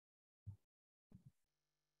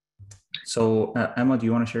So Emma, do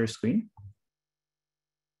you want to share your screen?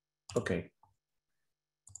 Okay.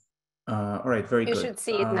 All right, very good. You should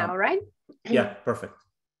see it now, right? Yeah, perfect.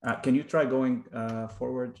 Can you try going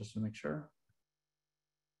forward just to make sure?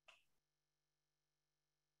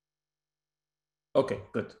 Okay,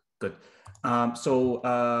 good, good. So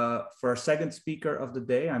for our second speaker of the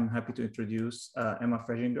day, I'm happy to introduce Emma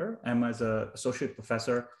Frejinger. Emma is an associate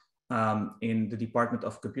professor in the Department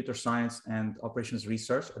of Computer Science and Operations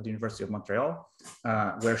Research at the University of Montreal,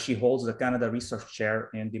 where she holds the Canada Research Chair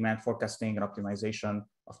in Demand Forecasting and Optimization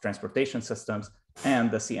of Transportation Systems and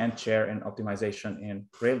the CN Chair in Optimization in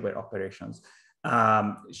Railway Operations.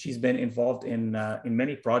 She's been involved in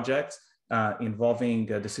many projects involving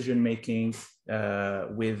decision-making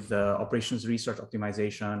with operations research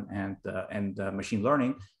optimization and machine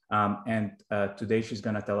learning. Today she's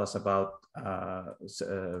going to tell us about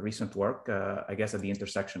recent work, I guess, at the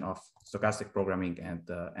intersection of stochastic programming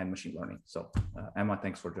and machine learning. So Emma,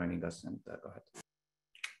 thanks for joining us, and go ahead.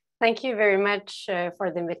 Thank you very much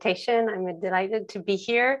for the invitation. I'm delighted to be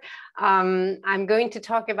here. I'm going to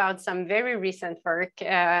talk about some very recent work.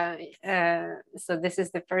 So this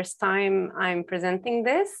is the first time I'm presenting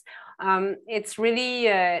this. It's really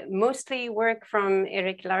mostly work from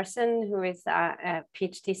Eric Larsen, who is a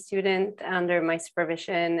PhD student under my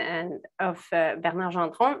supervision and of Bernard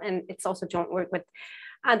Gendron, and it's also joint work with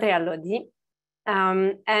Andrea Lodi.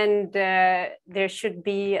 There should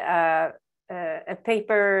be a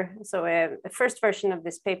paper, so a first version of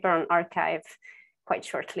this paper on arXiv quite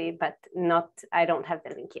shortly, but I don't have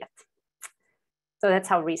the link yet. So that's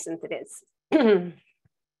how recent it is. So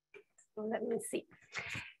let me see.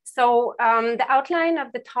 So the outline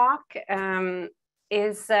of the talk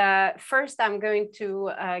is first I'm going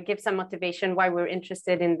to give some motivation why we're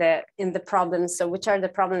interested in the problems. So which are the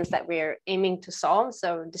problems that we're aiming to solve?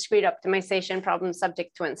 So discrete optimization problems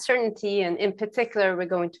subject to uncertainty, and in particular we're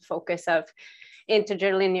going to focus of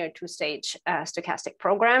integer linear two-stage stochastic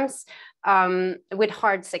programs with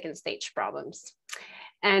hard second stage problems.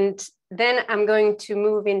 And then I'm going to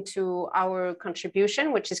move into our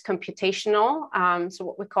contribution, which is computational. So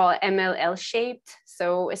what we call ML L-shaped.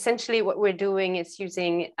 So essentially what we're doing is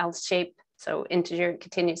using L-shape, so integer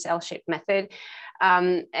continuous L-shaped method.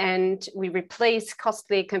 And we replace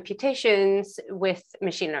costly computations with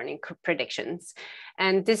machine learning predictions.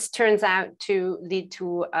 And this turns out to lead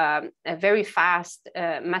to a very fast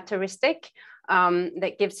Heuristic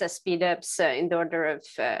that gives us speedups in the order of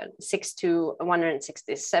 6 to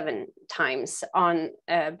 167 times on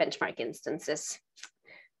benchmark instances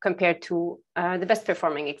compared to the best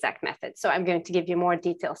performing exact method. So I'm going to give you more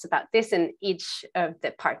details about this in each of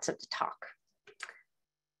the parts of the talk.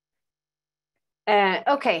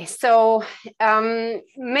 Okay, so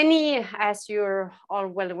many, as you're all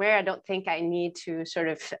well aware, I don't think I need to sort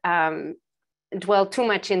of dwell too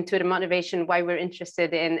much into the motivation why we're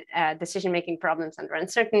interested in decision-making problems under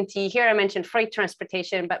uncertainty. Here I mentioned freight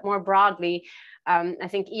transportation, but more broadly, I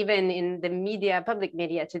think even in the media, public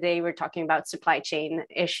media today, we're talking about supply chain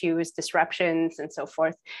issues, disruptions, and so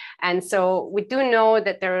forth. And so we do know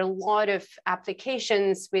that there are a lot of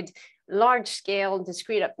applications with large-scale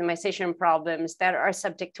discrete optimization problems that are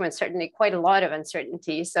subject to uncertainty, quite a lot of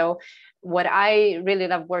uncertainty. So what I really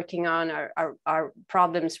love working on are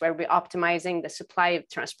problems where we're optimizing the supply of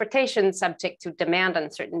transportation subject to demand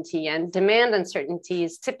uncertainty. And demand uncertainty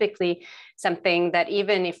is typically something that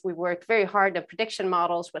even if we work very hard, the prediction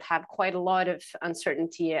models would have quite a lot of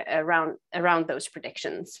uncertainty around those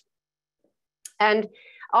predictions. And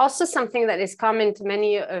also something that is common to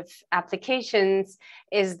many of applications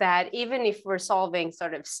is that even if we're solving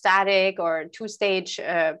sort of static or two-stage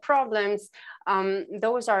problems,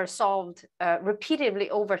 those are solved repeatedly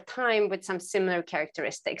over time with some similar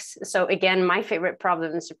characteristics. So again, my favorite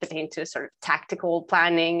problems pertain to sort of tactical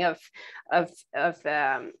planning of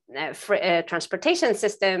transportation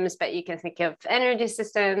systems, but you can think of energy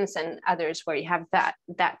systems and others where you have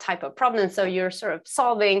that type of problem. So you're sort of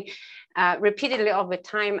solving repeatedly over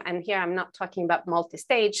time. And here I'm not talking about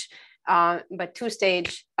multi-stage, but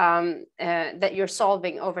two-stage that you're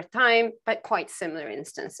solving over time, but quite similar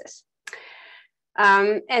instances.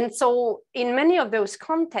 And so in many of those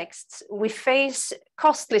contexts, we face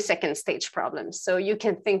costly second stage problems. So you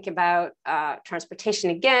can think about transportation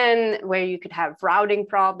again, where you could have routing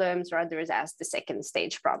problems or others as the second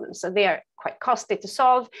stage problems. So they are quite costly to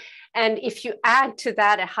solve. And if you add to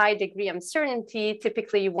that a high degree of uncertainty,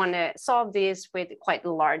 typically you want to solve these with quite a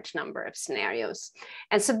large number of scenarios.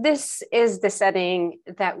 And so this is the setting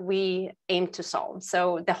that we aim to solve.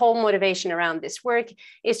 So the whole motivation around this work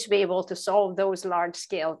is to be able to solve those large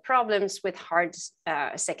scale problems with hard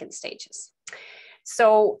second stages.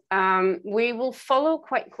 So we will follow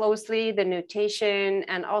quite closely the notation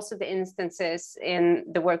and also the instances in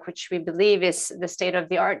the work which we believe is the state of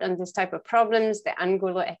the art on this type of problems, the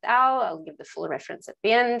Angulo et al. I'll give the full reference at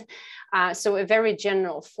the end. So a very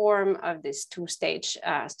general form of this two-stage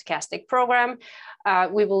stochastic program.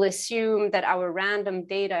 We will assume that our random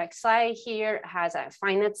data xi here has a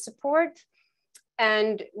finite support.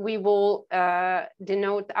 And we will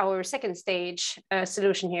denote our second stage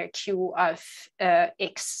solution here, Q of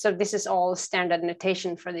X. So this is all standard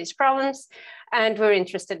notation for these problems. And we're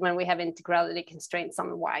interested when we have integrality constraints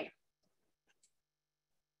on Y.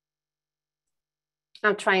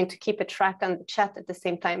 I'm trying to keep a track on the chat at the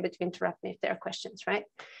same time, but you interrupt me if there are questions, right?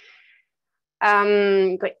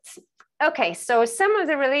 Great. Okay, so some of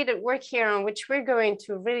the related work here on which we're going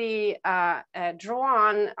to really draw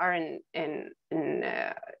on are in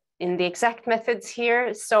the exact methods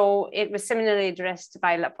here. So it was similarly addressed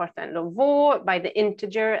by Laporte and Lavaux by the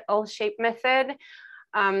integer L-shaped method.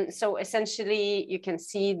 So essentially you can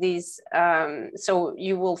see these, so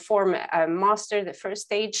you will form a master, the first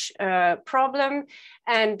stage problem.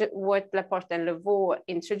 And what Laporte and Lavaux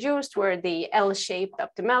introduced were the L-shaped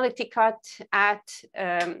optimality cut at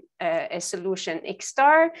a solution X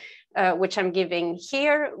star, which I'm giving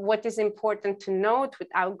here. What is important to note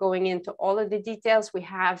without going into all of the details, we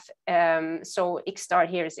have, so X star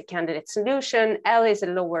here is a candidate solution, L is a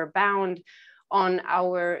lower bound on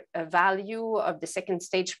our value of the second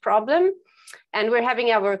stage problem. And we're having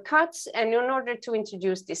our cuts. And in order to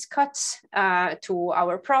introduce these cuts to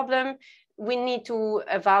our problem, we need to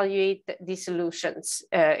evaluate the solutions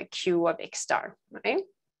Q of X star, right?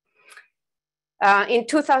 In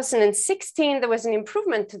 2016, there was an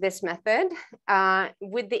improvement to this method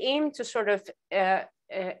with the aim to sort of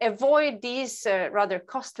avoid these rather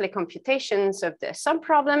costly computations of the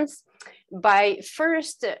subproblems by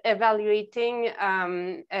first evaluating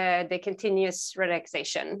the continuous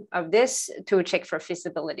relaxation of this to check for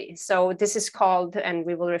feasibility. So this is called, and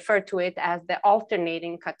we will refer to it as the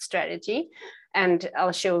alternating cut strategy. And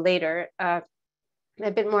I'll show later a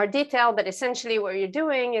bit more detail, but essentially what you're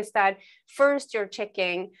doing is that first you're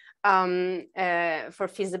checking for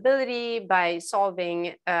feasibility by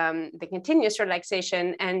solving the continuous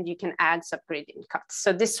relaxation, and you can add subgradient cuts.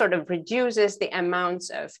 So this sort of reduces the amounts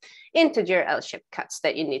of integer L-shaped cuts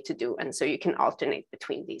that you need to do, and so you can alternate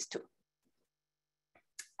between these two.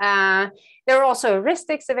 There are also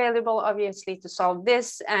heuristics available, obviously, to solve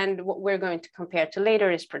this, and what we're going to compare to later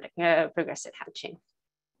is progressive handchain.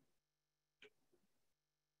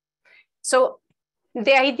 So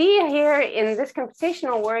the idea here in this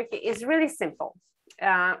computational work is really simple.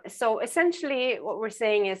 So essentially what we're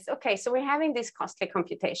saying is, okay, so we're having these costly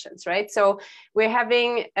computations, right? So we're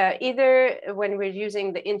having either when we're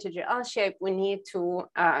using the integer L shape, we need to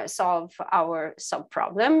solve our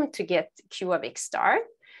subproblem to get Q of X star.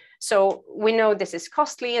 So we know this is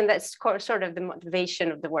costly, and that's sort of the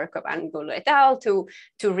motivation of the work of Angulo et al. to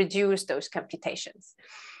reduce those computations.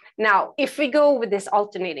 Now, if we go with this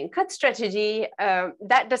alternating cut strategy,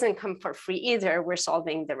 that doesn't come for free either. We're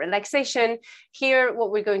solving the relaxation. Here,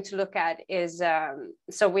 what we're going to look at is,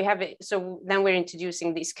 so we have it, so then we're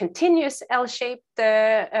introducing these continuous L-shaped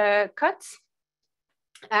cuts.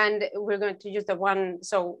 And we're going to use the one,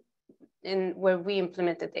 so in where we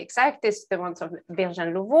implemented the exact is the ones of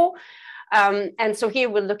Bergin-Lavaux. And so here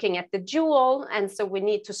we're looking at the dual, and so we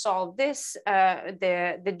need to solve this,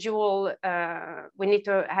 the dual, we need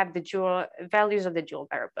to have the dual values of the dual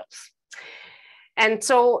variables. And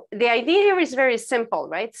so the idea here is very simple,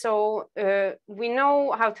 right? So we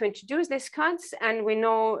know how to introduce these cuts, and we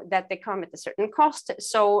know that they come at a certain cost.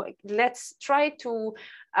 So let's try to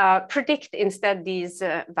predict instead these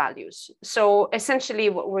values. So essentially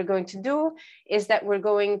what we're going to do is that we're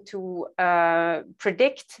going to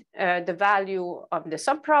predict the value of the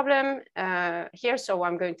subproblem here. So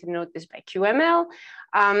I'm going to note this by QML.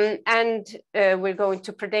 And we're going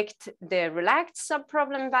to predict the relaxed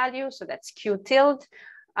subproblem value. So that's Q tilde.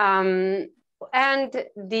 And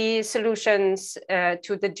the solutions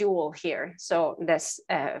to the dual here. So that's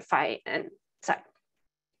phi and psi.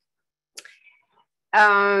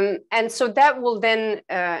 And so that will then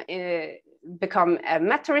become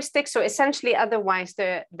a heuristic. So essentially, otherwise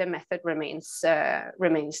the method remains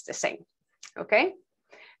the same. Okay.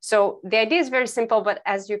 So the idea is very simple, but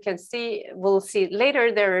as you can see, we'll see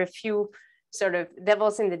later, there are a few sort of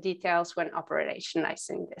devils in the details when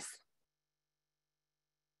operationalizing this.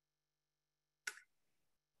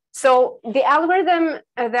 So the algorithm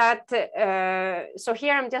that, so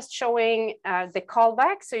here I'm just showing the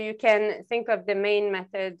callback. So you can think of the main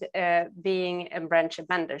method being a branch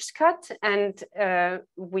abanders cut. And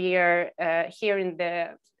we are here in the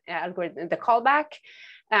algorithm, the callback.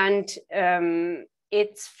 And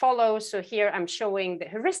it follows, so here I'm showing the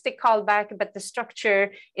heuristic callback, but the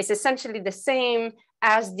structure is essentially the same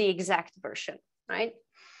as the exact version, right?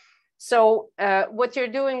 So what you're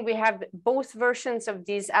doing, we have both versions of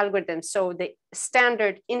these algorithms. So the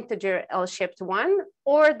standard integer L-shaped one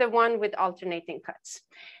or the one with alternating cuts.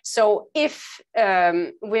 So if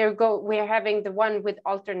we're having the one with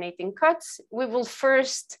alternating cuts, we will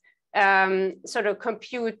first sort of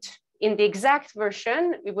compute in the exact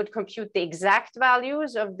version, we would compute the exact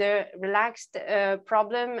values of the relaxed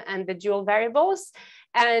problem and the dual variables.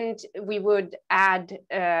 And we would add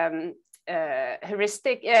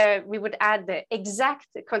heuristic, we would add the exact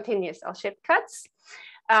continuous L-shaped cuts.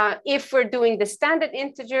 If we're doing the standard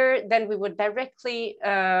integer, then we would directly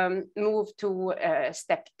move to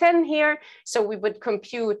step 10 here. So we would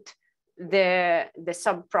compute the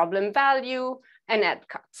sub-problem value and add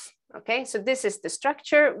cuts. Okay, so this is the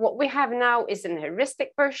structure. What we have now is an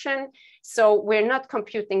heuristic version. So we're not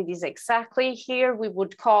computing these exactly here. We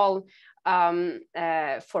would call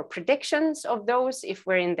for predictions of those if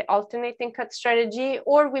we're in the alternating cut strategy,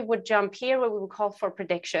 or we would jump here where we would call for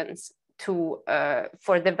predictions to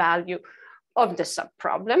for the value of the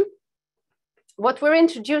subproblem. What we're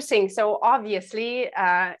introducing, so obviously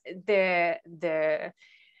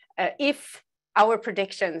if our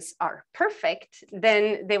predictions are perfect,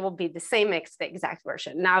 then they will be the same as the exact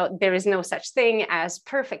version. Now, there is no such thing as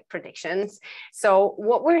perfect predictions. So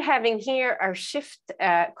what we're having here are shift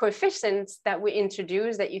coefficients that we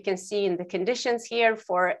introduce that you can see in the conditions here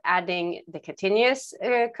for adding the continuous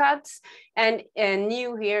cuts, and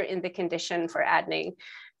new here in the condition for adding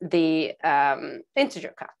the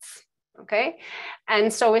integer cuts. Okay,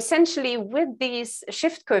 and so essentially with these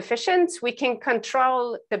shift coefficients, we can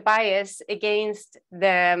control the bias against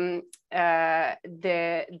the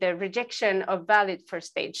rejection of valid first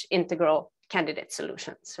stage integral candidate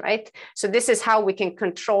solutions, right? So this is how we can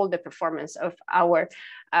control the performance of our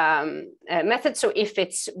method. So if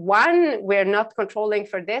it's 1, we're not controlling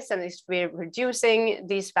for this, and if we're reducing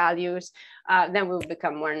these values, then we'll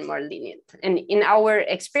become more and more lenient. And in our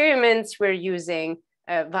experiments, we're using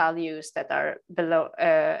values that are below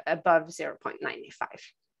above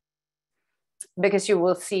 0.95, because you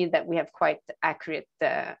will see that we have quite accurate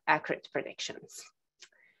predictions.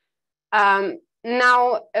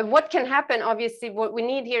 Now, what can happen? Obviously, what we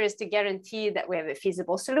need here is to guarantee that we have a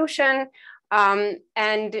feasible solution.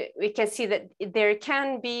 And we can see that there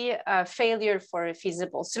can be a failure for a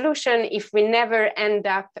feasible solution if we never end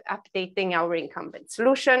up updating our incumbent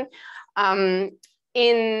solution.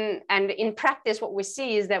 In practice, what we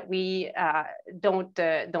see is that we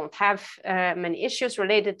don't have many issues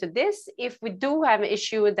related to this. If we do have an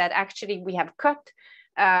issue that actually we have cut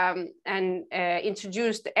and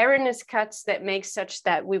introduced erroneous cuts that make such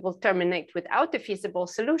that we will terminate without a feasible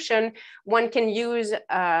solution, one can use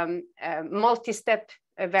a multi-step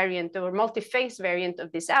variant or multi-phase variant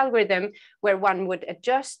of this algorithm, where one would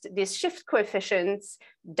adjust these shift coefficients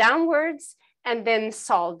downwards and then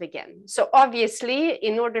solve again. So obviously,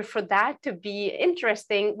 in order for that to be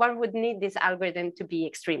interesting, one would need this algorithm to be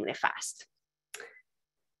extremely fast.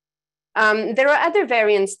 There are other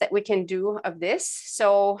variants that we can do of this.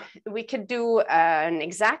 So we could do an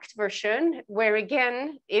exact version where,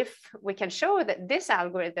 again, if we can show that this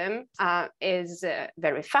algorithm is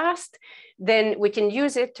very fast, then we can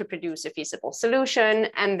use it to produce a feasible solution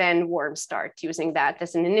and then warm start using that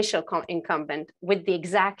as an initial incumbent with the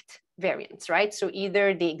exact variants, right? So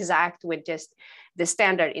either the exact with just the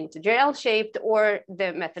standard integer L-shaped or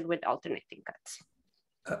the method with alternating cuts.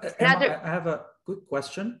 Emma, I have a quick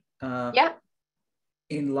question. Yeah.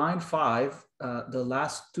 In line 5, the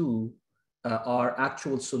last 2 are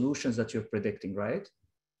actual solutions that you're predicting, right?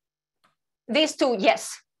 These 2,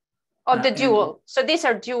 yes, of the dual. So these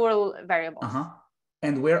are dual variables.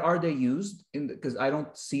 And where are they used? Because I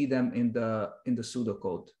don't see them in the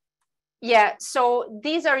pseudocode. Yeah, so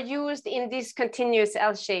these are used in this continuous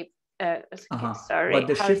L-shape. Sorry. But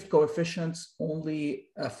the shift coefficients only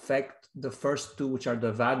affect the first 2, which are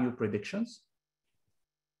the value predictions?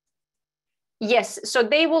 Yes, so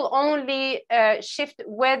they will only shift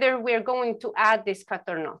whether we're going to add this cut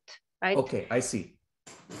or not, right? Okay, I see.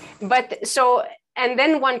 But so And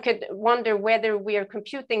then one could wonder whether we are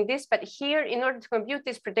computing this, but here, in order to compute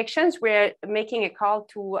these predictions, we're making a call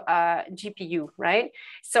to GPU, right?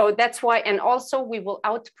 So that's why, and also we will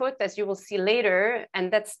output, as you will see later,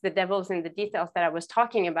 and that's the devil's in the details that I was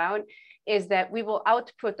talking about, is that we will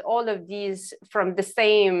output all of these from the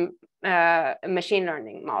same machine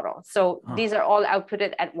learning model. So these are all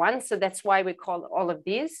outputted at once. So that's why we call all of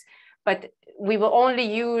these. But we will only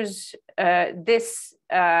use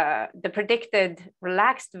the predicted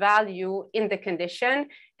relaxed value in the condition.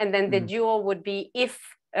 And then the dual would be if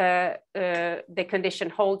the condition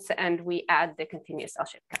holds and we add the continuous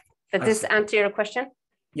L-shaped cut. Does this answer your question?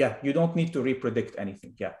 Yeah, you don't need to repredict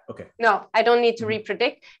anything. Yeah, okay. No, I don't need to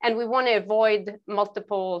repredict. And we want to avoid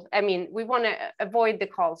multiple, we want to avoid the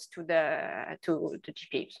calls to the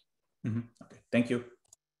GPUs. Okay, thank you.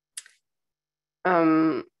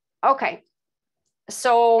 Okay,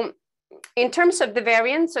 so in terms of the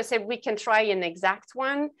variance, so I said we can try an exact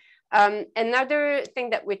one. Another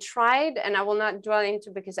thing that we tried, and I will not dwell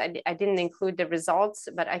into because I didn't include the results,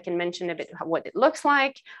 but I can mention a bit what it looks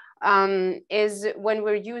like, is when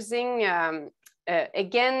we're using,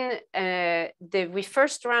 we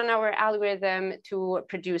first run our algorithm to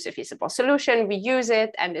produce a feasible solution. We use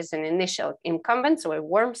it and as an initial incumbent, so a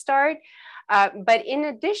warm start. But in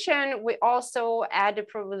addition, we also add a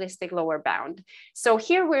probabilistic lower bound. So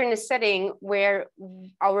here we're in a setting where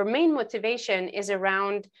our main motivation is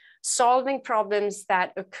around solving problems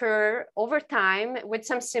that occur over time with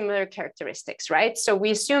some similar characteristics, right? So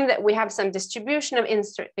we assume that we have some distribution of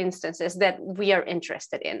instances that we are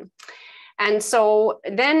interested in. And so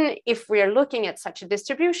then if we are looking at such a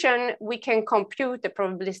distribution, we can compute the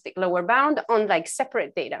probabilistic lower bound on like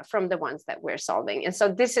separate data from the ones that we're solving. And so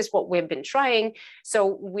this is what we've been trying.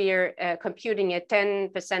 So we're computing a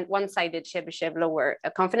 10% one-sided Chebyshev lower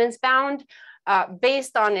confidence bound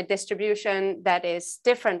based on a distribution that is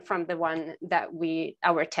different from the one that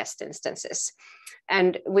our test instances.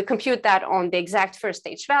 And we compute that on the exact first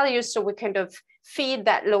stage values. So we kind of feed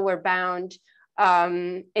that lower bound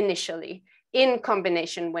initially in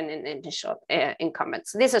combination with an initial incumbent.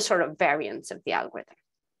 So these are sort of variants of the algorithm.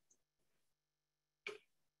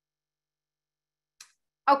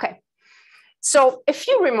 Okay, so a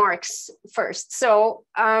few remarks first. So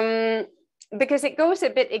because it goes a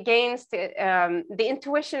bit against the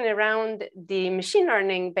intuition around the machine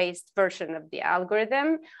learning based version of the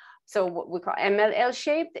algorithm. So what we call ML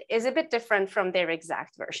shaped is a bit different from their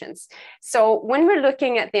exact versions. So when we're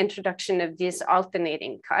looking at the introduction of these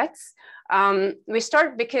alternating cuts, we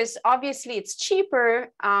start because obviously it's cheaper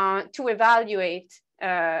to evaluate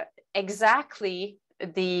exactly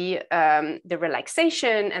the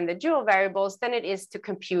relaxation and the dual variables than it is to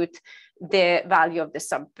compute the value of the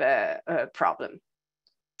sub problem.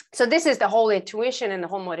 So this is the whole intuition and the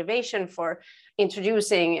whole motivation for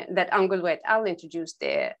introducing that Angulo et al. Introduced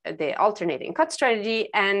the alternating cut strategy,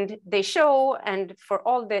 and they show, and for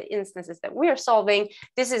all the instances that we are solving,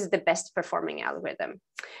 this is the best performing algorithm.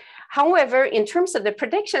 However, in terms of the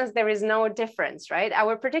predictions, there is no difference, right?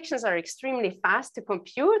 Our predictions are extremely fast to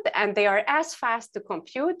compute, and they are as fast to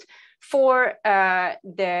compute for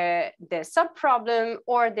the sub-problem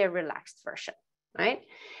or the relaxed version, right?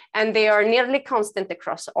 And they are nearly constant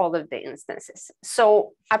across all of the instances.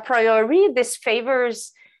 So a priori, this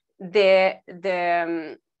favors the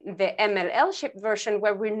ML shaped version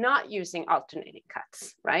where we're not using alternating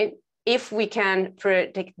cuts, right? If we can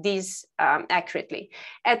predict these accurately.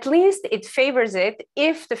 At least it favors it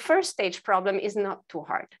if the first stage problem is not too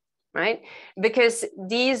hard, right? Because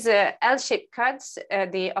these L-shaped cuts,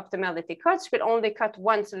 the optimality cuts, will only cut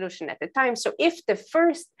one solution at a time. So if the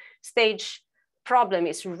first stage problem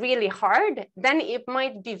is really hard, then it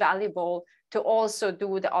might be valuable to also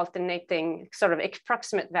do the alternating sort of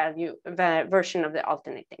approximate value version of the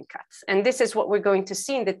alternating cuts. And this is what we're going to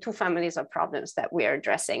see in the two families of problems that we are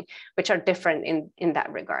addressing, which are different in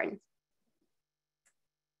that regard.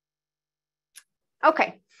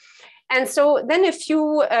 Okay. And so then a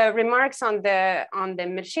few remarks on the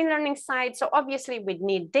machine learning side. So obviously we'd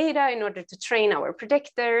need data in order to train our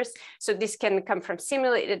predictors. So this can come from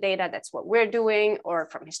simulated data, that's what we're doing, or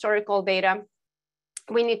from historical data.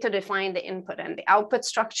 We need to define the input and the output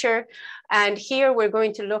structure. And here we're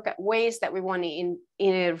going to look at ways that we want to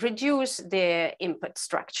reduce the input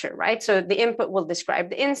structure, right? So the input will describe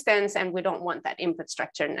the instance, and we don't want that input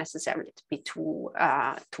structure necessarily to be too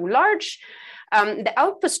large. The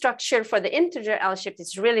output structure for the integer L-shaped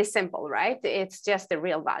is really simple, right? It's just the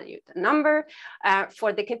real valued number.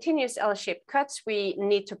 For the continuous L-shaped cuts, we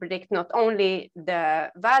need to predict not only the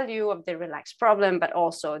value of the relaxed problem, but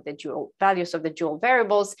also the dual values of the dual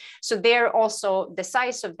variables. So there also the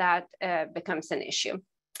size of that becomes an issue.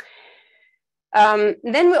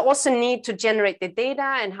 Then we also need to generate the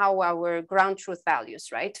data and how our ground truth values,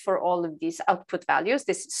 right? For all of these output values,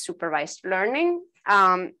 this is supervised learning.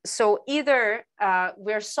 So either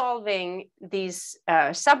we're solving these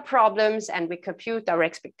sub-problems and we compute our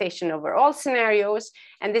expectation over all scenarios.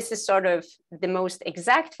 And this is sort of the most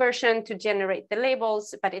exact version to generate the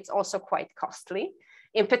labels, but it's also quite costly.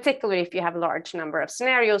 In particular, if you have a large number of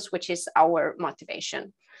scenarios, which is our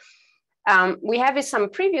motivation. We have in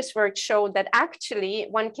some previous work showed that actually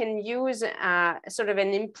one can use sort of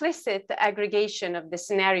an implicit aggregation of the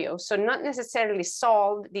scenario. So not necessarily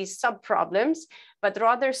solve these sub-problems, but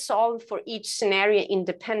rather solve for each scenario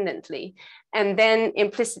independently and then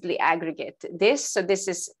implicitly aggregate this. So this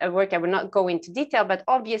is a work I will not go into detail, but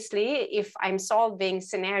obviously if I'm solving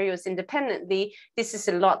scenarios independently, this is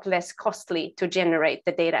a lot less costly to generate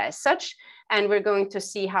the data as such. And we're going to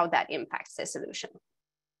see how that impacts the solution.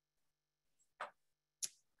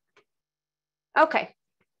 Okay,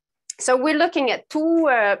 so we're looking at two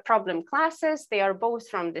problem classes. They are both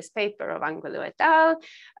from this paper of Angulo et al.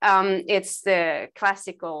 It's the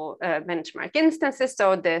classical benchmark instances,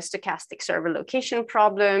 so the stochastic server location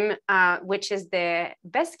problem, which is the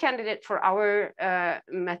best candidate for our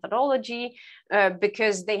methodology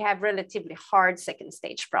because they have relatively hard second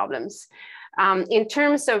stage problems. In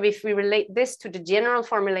terms of if we relate this to the general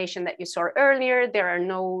formulation that you saw earlier, there are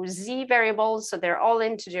no z variables, so they're all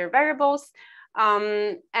integer variables.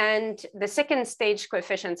 And the second stage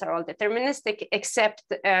coefficients are all deterministic except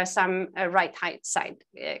some right-hand side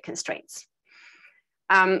constraints.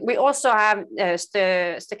 We also have the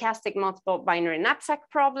stochastic multiple binary knapsack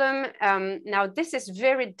problem. Now this is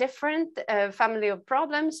very different family of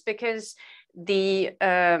problems because the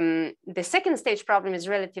second stage problem is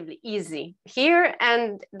relatively easy here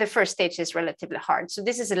and the first stage is relatively hard. So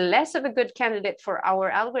this is less of a good candidate for our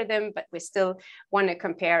algorithm, but we still want to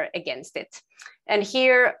compare against it. And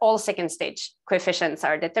here all second stage coefficients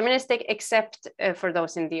are deterministic except for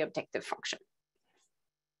those in the objective function.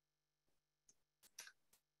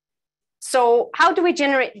 So how do we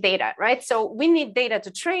generate data, right? So we need data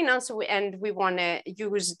to train on, and we want to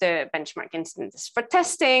use the benchmark instances for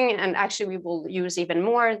testing. And actually we will use even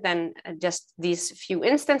more than just these few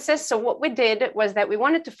instances. So what we did was that we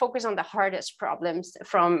wanted to focus on the hardest problems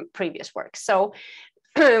from previous work. So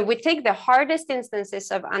we take the hardest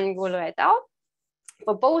instances of Angulo et al.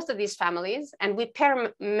 For both of these families, and we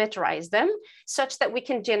parameterize them such that we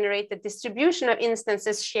can generate the distribution of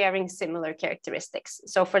instances sharing similar characteristics.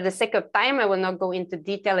 So for the sake of time, I will not go into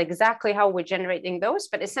detail exactly how we're generating those,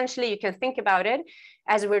 but essentially you can think about it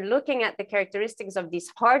as we're looking at the characteristics of these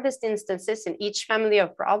hardest instances in each family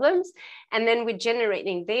of problems, and then we're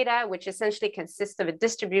generating data, which essentially consists of a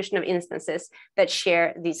distribution of instances that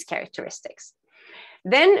share these characteristics.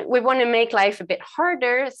 Then we want to make life a bit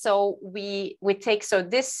harder. So we take, so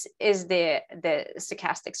this is the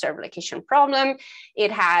stochastic server location problem.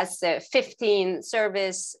 It has 15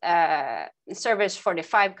 servers,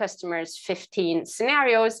 45 customers, 15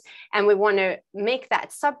 scenarios. And we want to make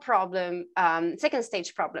that sub-problem, second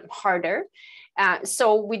stage problem harder.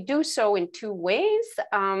 So we do so in two ways.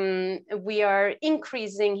 We are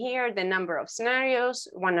increasing here the number of scenarios,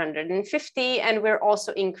 150, and we're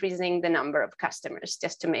also increasing the number of customers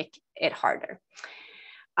just to make it harder.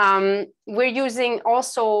 We're using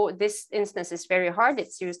also, this instance is very hard.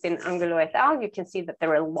 It's used in Angulo et al. You can see that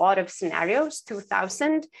there are a lot of scenarios,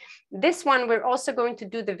 2000. This one, we're also going to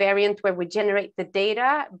do the variant where we generate the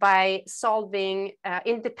data by solving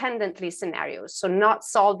independently scenarios. So not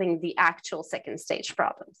solving the actual second stage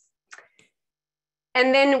problems.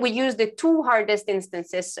 And then we use the two hardest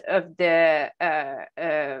instances of the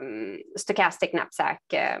stochastic knapsack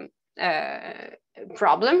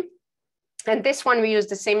problem. And this one, we use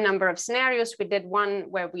the same number of scenarios. We did one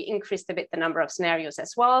where we increased a bit the number of scenarios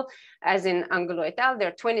as well, as in Angulo et al. There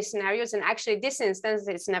are 20 scenarios. And actually this instance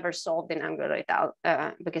is never solved in Angulo et al.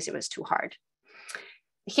 Because it was too hard.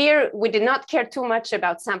 Here, we did not care too much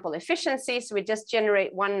about sample efficiency. So we just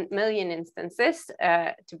generate 1 million instances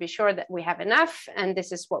to be sure that we have enough. And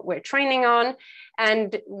this is what we're training on.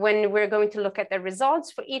 And when we're going to look at the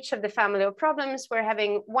results for each of the family of problems, we're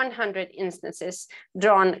having 100 instances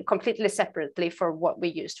drawn completely separately for what we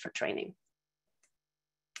used for training.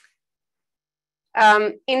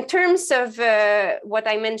 In terms of what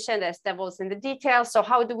I mentioned as devils in the details, so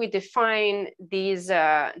how do we define these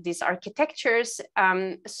architectures?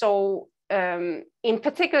 In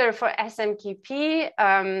particular for SMKP,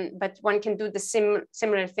 but one can do the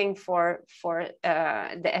similar thing for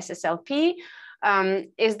the SSLP,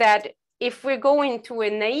 is that if we go into a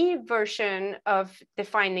naive version of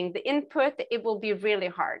defining the input, it will be really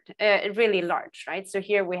hard, really large, right? So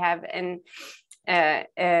here we have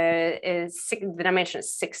the dimension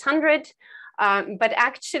is 600. But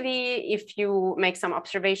actually, if you make some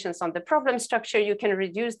observations on the problem structure, you can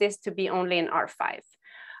reduce this to be only in R5.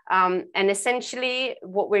 And essentially,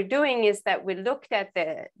 what we're doing is that we looked at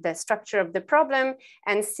the structure of the problem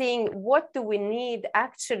and seeing what do we need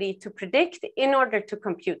actually to predict in order to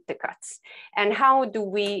compute the cuts, and how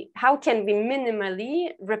can we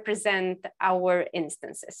minimally represent our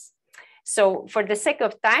instances. So for the sake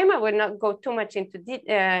of time, I will not go too much into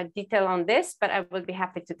detail on this, but I will be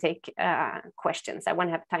happy to take questions. I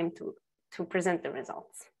won't have time to present the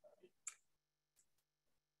results.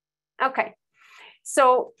 Okay.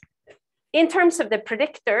 So in terms of the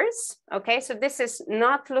predictors, okay, so this is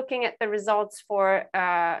not looking at the results for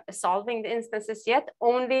solving the instances yet,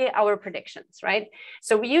 only our predictions, right?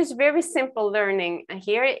 So we use very simple learning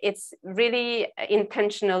here. It's really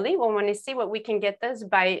intentionally, we want to see what we can get this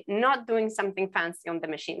by not doing something fancy on the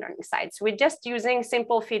machine learning side. So we're just using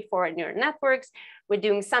simple feed-forward neural networks. We're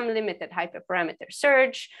doing some limited hyperparameter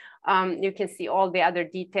search. You can see all the other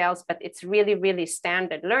details, but it's really, really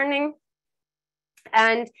standard learning.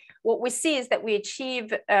 And what we see is that we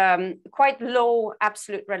achieve quite low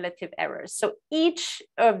absolute relative errors. So each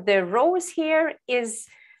of the rows here is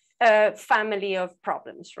a family of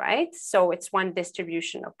problems, right? So it's one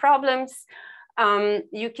distribution of problems.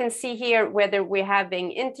 You can see here whether we're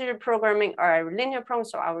having integer programming or linear programming,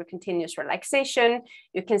 so our continuous relaxation.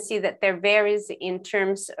 You can see that there varies in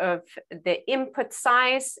terms of the input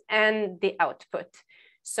size and the output.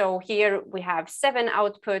 So here we have 7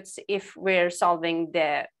 outputs if we're solving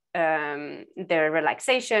the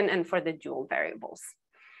relaxation and for the dual variables.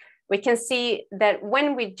 We can see that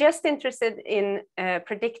when we're just interested in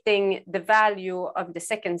predicting the value of the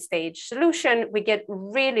second stage solution, we get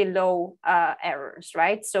really low errors,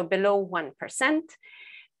 right? So below 1%.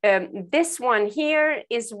 This one here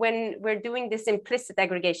is when we're doing this implicit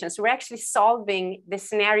aggregation. So we're actually solving the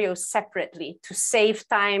scenarios separately to save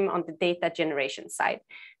time on the data generation side.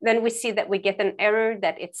 Then we see that we get an error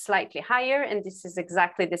that it's slightly higher, and this is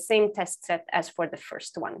exactly the same test set as for the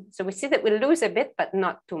first one. So we see that we lose a bit, but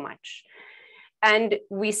not too much. And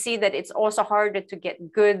we see that it's also harder to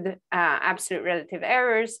get good absolute relative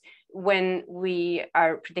errors when we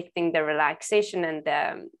are predicting the relaxation and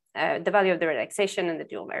the value of the relaxation and the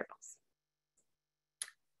dual variables.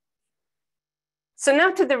 So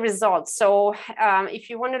now to the results. So if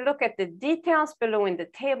you want to look at the details below in the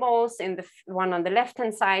tables, in the one on the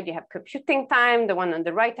left-hand side, you have computing time. The one on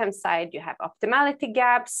the right-hand side, you have optimality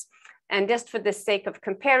gaps. And just for the sake of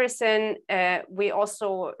comparison, we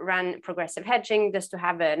also ran progressive hedging just to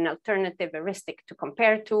have an alternative heuristic to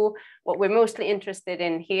compare to. What we're mostly interested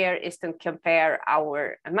in here is to compare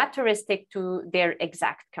our math heuristic to their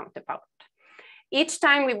exact counterpart. Each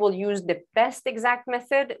time we will use the best exact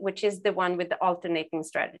method, which is the one with the alternating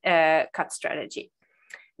cut strategy.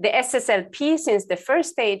 The SSLP, since the first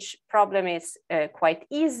stage problem is quite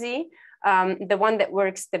easy, the one that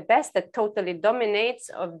works the best, that totally dominates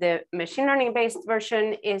of the machine learning based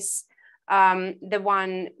version, is the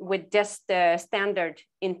one with just the standard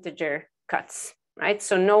integer cuts, right?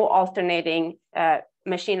 So no alternating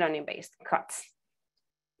machine learning based cuts.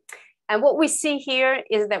 And what we see here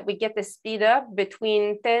is that we get the speed up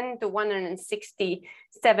between 10 to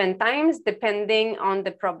 167 times, depending on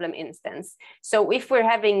the problem instance. So if we're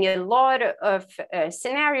having a lot of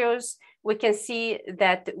scenarios, we can see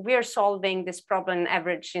that we're solving this problem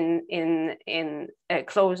average in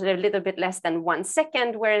close a little bit less than 1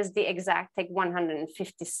 second, whereas the exact take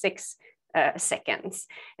 156 seconds.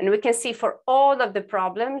 And we can see for all of the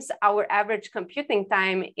problems, our average computing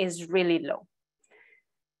time is really low.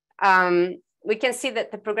 We can see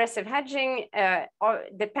that the progressive hedging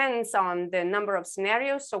depends on the number of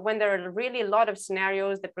scenarios. So when there are really a lot of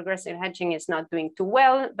scenarios, the progressive hedging is not doing too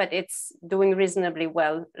well, but it's doing reasonably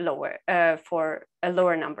well for a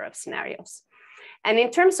lower number of scenarios. And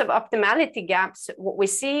in terms of optimality gaps, what we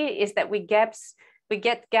see is that we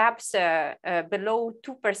get gaps below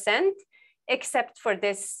 2%, except for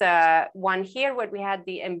this one here, where we had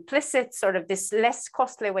the implicit sort of this less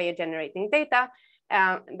costly way of generating data.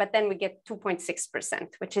 But then we get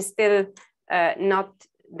 2.6%, which is still not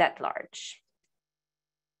that large.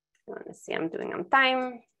 Let's see, I'm doing on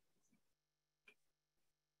time.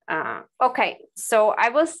 Okay, so I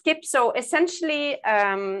will skip. So essentially,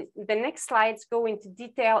 the next slides go into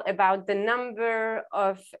detail about the number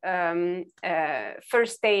of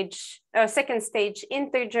second stage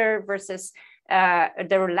integer versus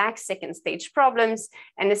the relaxed second stage problems.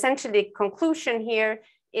 And essentially, conclusion here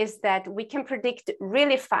is that we can predict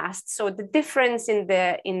really fast. So the difference in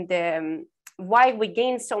the why we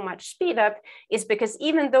gain so much speed up is because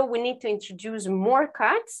even though we need to introduce more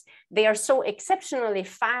cuts, they are so exceptionally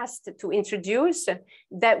fast to introduce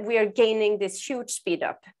that we are gaining this huge speed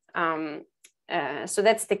up. So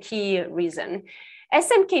that's the key reason.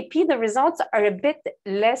 SMKP, the results are a bit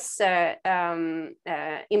less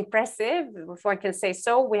impressive, if I can say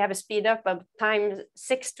so. We have a speed up of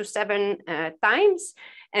 6 to 7 times.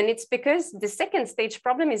 And it's because the second stage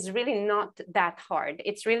problem is really not that hard.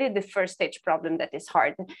 It's really the first stage problem that is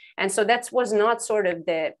hard. And so that was not sort of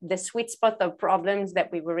the sweet spot of problems that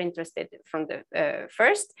we were interested in from the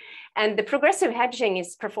first. And the progressive hedging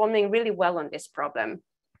is performing really well on this problem.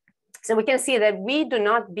 So we can see that we do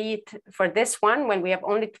not beat for this one when we have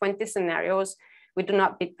only 20 scenarios, we do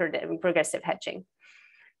not beat progressive hedging.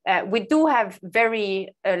 We do have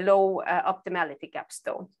very low optimality gaps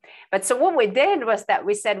though. But so what we did was that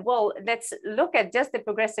we said, well, let's look at just the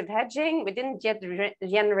progressive hedging. We didn't yet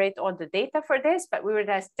generate all the data for this, but we were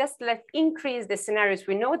just let's increase the scenarios.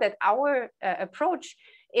 We know that our approach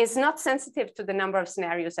is not sensitive to the number of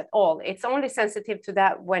scenarios at all. It's only sensitive to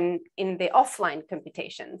that when in the offline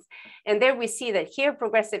computations. And there we see that here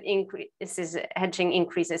progressive hedging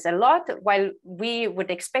increases a lot, while we would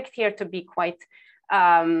expect here to be quite,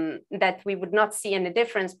 that we would not see any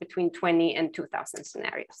difference between 20 and 2000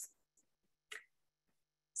 scenarios.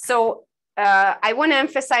 So I want to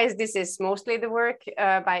emphasize this is mostly the work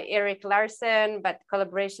by Eric Larsen, but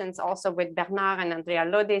collaborations also with Bernard and Andrea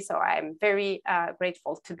Lodi. So I'm very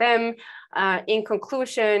grateful to them. In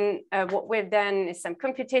conclusion, what we've done is some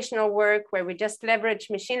computational work where we just leverage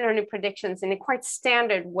machine learning predictions in a quite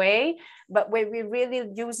standard way, but where we're really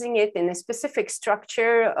using it in a specific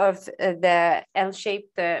structure of the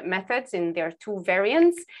L-shaped methods in their two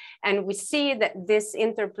variants. And we see that this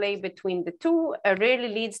interplay between the two really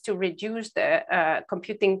leads to reduce the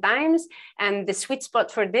computing times. And the sweet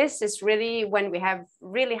spot for this is really when we have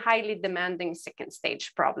really highly demanding second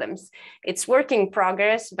stage problems. It's work in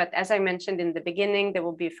progress, but as I mentioned in the beginning, there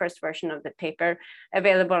will be a first version of the paper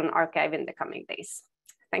available on arXiv in the coming days.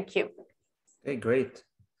 Thank you. Okay, great.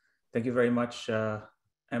 Thank you very much,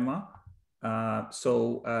 Emma.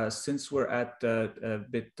 Since we're at a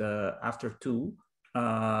bit after 2,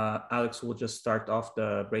 Alex will just start off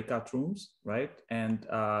the breakout rooms, right? And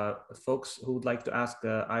folks who would like to ask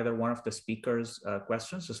either one of the speakers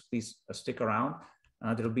questions, just please stick around.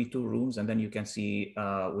 There'll be 2 rooms, and then you can see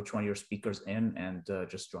which one your speaker's in and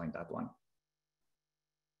just join that one.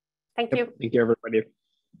 Thank you. Thank you, everybody.